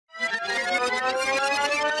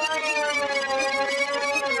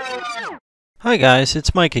Hi guys,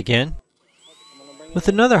 it's Mike again. With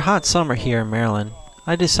another hot summer here in Maryland,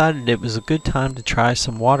 I decided it was a good time to try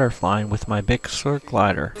some water flying with my Bixler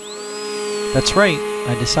glider. That's right,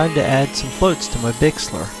 I decided to add some floats to my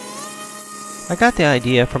Bixler. I got the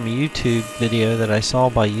idea from a YouTube video that I saw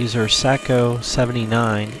by user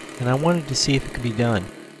Sacco79, and I wanted to see if it could be done.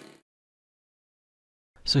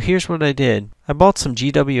 So here's what I did. I bought some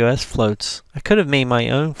GWS floats. I could have made my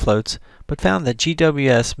own floats, but found that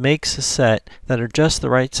GWS makes a set that are just the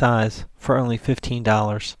right size for only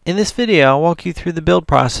 $15. In this video, I'll walk you through the build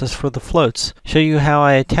process for the floats, show you how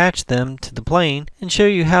I attach them to the plane, and show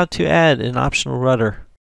you how to add an optional rudder.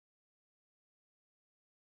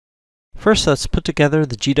 First, let's put together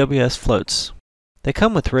the GWS floats. They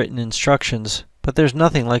come with written instructions, but there's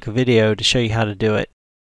nothing like a video to show you how to do it.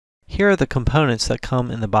 Here are the components that come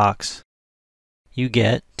in the box. You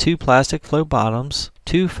get 2 plastic float bottoms,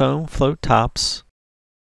 2 foam float tops,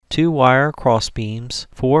 2 wire cross beams,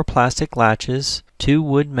 4 plastic latches, 2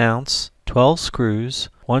 wood mounts, 12 screws,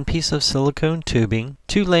 1 piece of silicone tubing,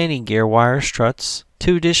 2 landing gear wire struts,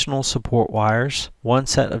 2 additional support wires, 1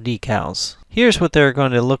 set of decals. Here's what they're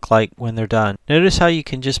going to look like when they're done. Notice how you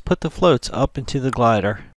can just put the floats up into the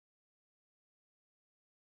glider.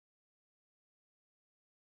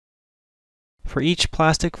 For each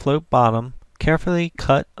plastic float bottom, carefully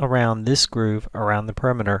cut around this groove around the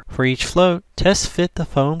perimeter. For each float, test fit the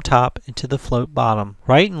foam top into the float bottom.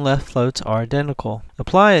 Right and left floats are identical.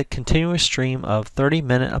 Apply a continuous stream of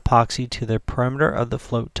 30-minute epoxy to the perimeter of the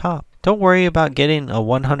float top. Don't worry about getting a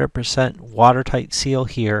 100% watertight seal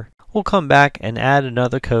here. We'll come back and add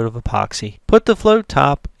another coat of epoxy. Put the float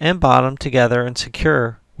top and bottom together and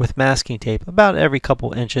secure with masking tape about every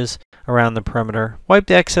couple inches around the perimeter. Wipe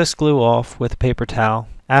the excess glue off with a paper towel.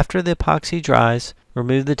 After the epoxy dries,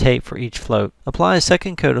 remove the tape for each float. Apply a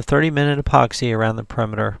second coat of 30-minute epoxy around the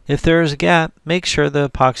perimeter. If there is a gap, make sure the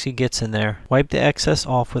epoxy gets in there. Wipe the excess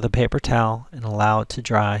off with a paper towel and allow it to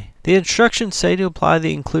dry. The instructions say to apply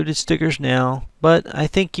the included stickers now, but I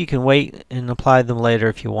think you can wait and apply them later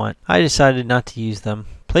if you want. I decided not to use them.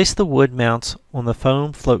 Place the wood mounts on the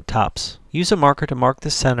foam float tops. Use a marker to mark the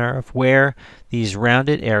center of where these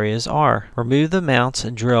rounded areas are. Remove the mounts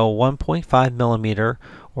and drill 1.5 millimeter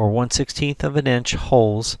or 1/16 of an inch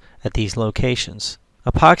holes at these locations.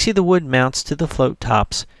 Epoxy the wood mounts to the float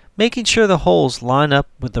tops, making sure the holes line up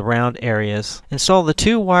with the round areas. Install the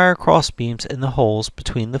 2 wire cross beams in the holes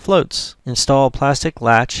between the floats. Install a plastic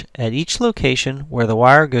latch at each location where the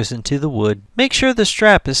wire goes into the wood. Make sure the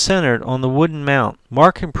strap is centered on the wooden mount.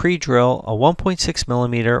 Mark and pre-drill a 1.6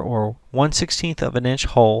 millimeter or 1/16 of an inch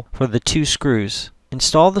hole for the 2 screws.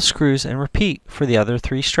 Install the screws and repeat for the other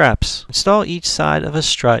 3 straps. Install each side of a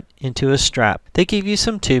strut into a strap. They give you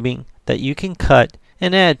some tubing that you can cut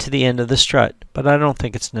and add to the end of the strut, but I don't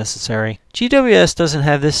think it's necessary. GWS doesn't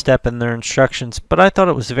have this step in their instructions, but I thought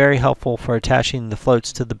it was very helpful for attaching the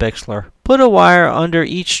floats to the Bixler. Put a wire under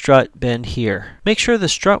each strut bend here. Make sure the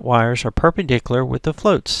strut wires are perpendicular with the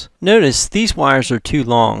floats. Notice these wires are too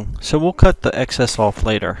long, so we'll cut the excess off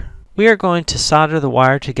later. We are going to solder the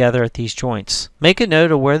wire together at these joints. Make a note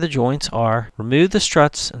of where the joints are, remove the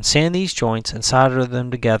struts and sand these joints and solder them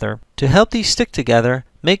together. To help these stick together,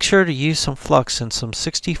 make sure to use some flux and some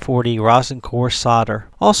 6040 rosin core solder.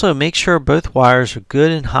 Also, make sure both wires are good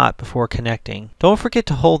and hot before connecting. Don't forget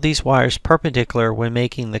to hold these wires perpendicular when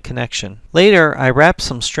making the connection. Later, I wrapped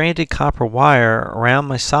some stranded copper wire around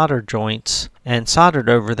my solder joints and soldered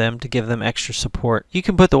over them to give them extra support. You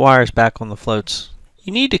can put the wires back on the floats.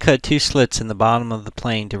 You need to cut 2 slits in the bottom of the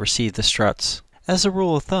plane to receive the struts. As a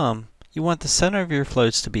rule of thumb, you want the center of your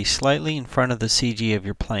floats to be slightly in front of the CG of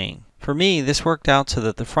your plane. For me, this worked out so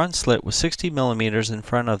that the front slit was 60 millimeters in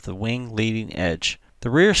front of the wing leading edge. The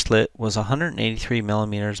rear slit was 183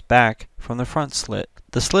 millimeters back from the front slit.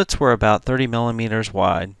 The slits were about 30 millimeters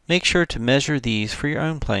wide. Make sure to measure these for your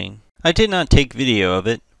own plane. I did not take video of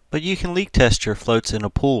it, but you can leak test your floats in a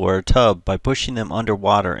pool or a tub by pushing them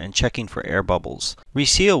underwater and checking for air bubbles.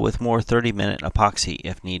 Reseal with more 30-minute epoxy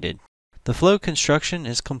if needed. The float construction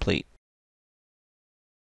is complete.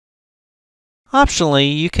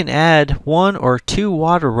 Optionally, you can add 1 or 2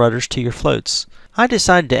 water rudders to your floats. I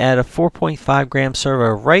decided to add a 4.5 gram servo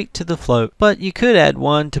right to the float, but you could add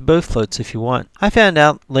one to both floats if you want. I found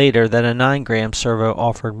out later that a 9 gram servo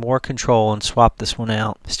offered more control and swapped this one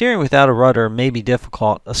out. Steering without a rudder may be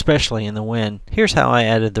difficult, especially in the wind. Here's how I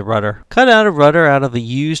added the rudder. Cut out a rudder out of a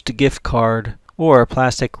used gift card or a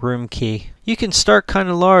plastic room key. You can start kind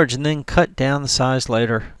of large and then cut down the size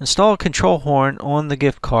later. Install a control horn on the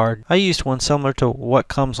gift card. I used one similar to what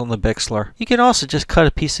comes on the Bixler. You can also just cut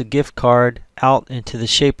a piece of gift card out into the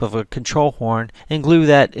shape of a control horn and glue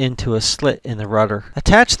that into a slit in the rudder.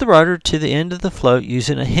 Attach the rudder to the end of the float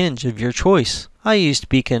using a hinge of your choice. I used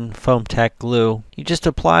Beacon Foam Tack glue. You just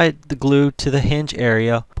apply the glue to the hinge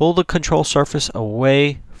area, pull the control surface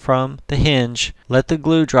away from the hinge, let the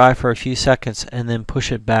glue dry for a few seconds, and then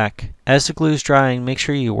push it back. As the glue is drying, make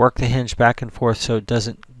sure you work the hinge back and forth so it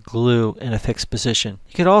doesn't glue in a fixed position.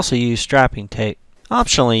 You could also use strapping tape.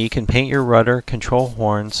 Optionally, you can paint your rudder, control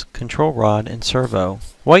horns, control rod, and servo.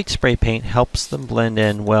 White spray paint helps them blend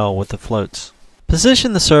in well with the floats.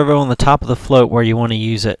 Position the servo on the top of the float where you want to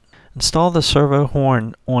use it. Install the servo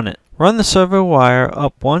horn on it. Run the servo wire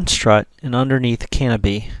up one strut and underneath the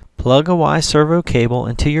canopy. Plug a Y servo cable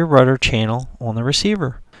into your rudder channel on the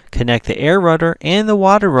receiver. Connect the air rudder and the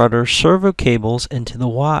water rudder servo cables into the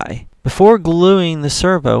Y. Before gluing the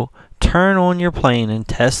servo, turn on your plane and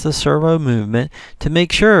test the servo movement to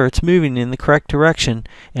make sure it's moving in the correct direction,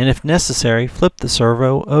 and if necessary, flip the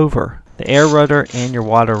servo over. The air rudder and your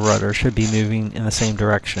water rudder should be moving in the same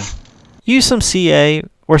direction. Use some CA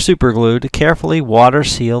or super glue to carefully water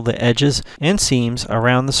seal the edges and seams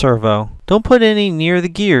around the servo. Don't put any near the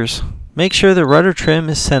gears. Make sure the rudder trim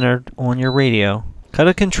is centered on your radio. Cut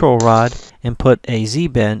a control rod and put a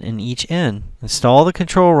Z-bend in each end. Install the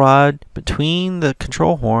control rod between the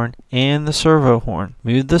control horn and the servo horn.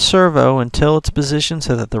 Move the servo until it's positioned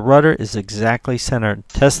so that the rudder is exactly centered.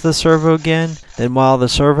 Test the servo again, then while the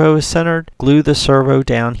servo is centered, glue the servo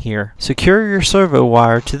down here. Secure your servo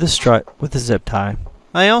wire to the strut with a zip tie.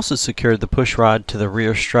 I also secured the push rod to the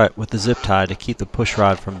rear strut with the zip tie to keep the push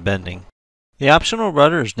rod from bending. The optional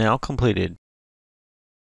rudder is now completed.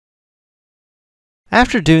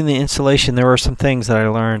 After doing the installation, there were some things that I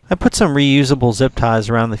learned. I put some reusable zip ties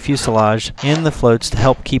around the fuselage and the floats to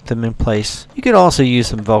help keep them in place. You could also use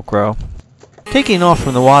some Velcro. Taking off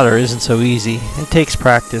from the water isn't so easy. It takes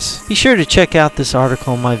practice. Be sure to check out this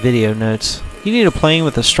article in my video notes. You need a plane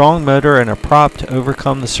with a strong motor and a prop to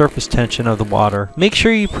overcome the surface tension of the water. Make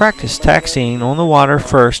sure you practice taxiing on the water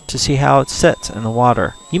first to see how it sets in the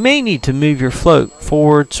water. You may need to move your float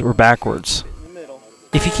forwards or backwards.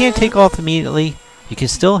 If you can't take off immediately, you can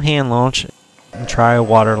still hand launch and try a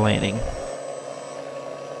water landing.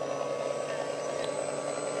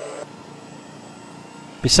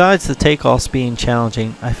 Besides the takeoffs being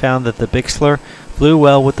challenging, I found that the Bixler flew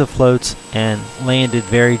well with the floats and landed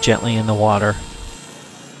very gently in the water.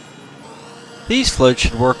 These floats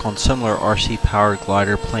should work on similar RC powered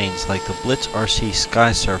glider planes like the Blitz RC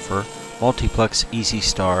SkySurfer, Multiplex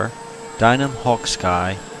EasyStar, Dynam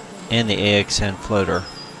Hawksky, and the AXN floater.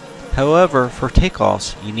 However, for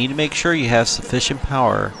takeoffs, you need to make sure you have sufficient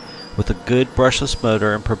power with a good brushless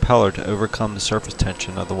motor and propeller to overcome the surface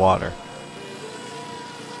tension of the water.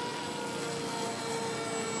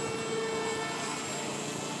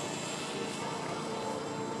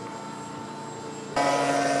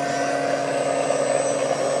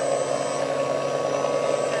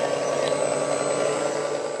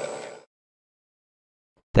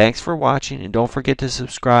 Thanks for watching, and don't forget to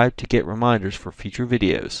subscribe to get reminders for future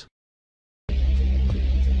videos.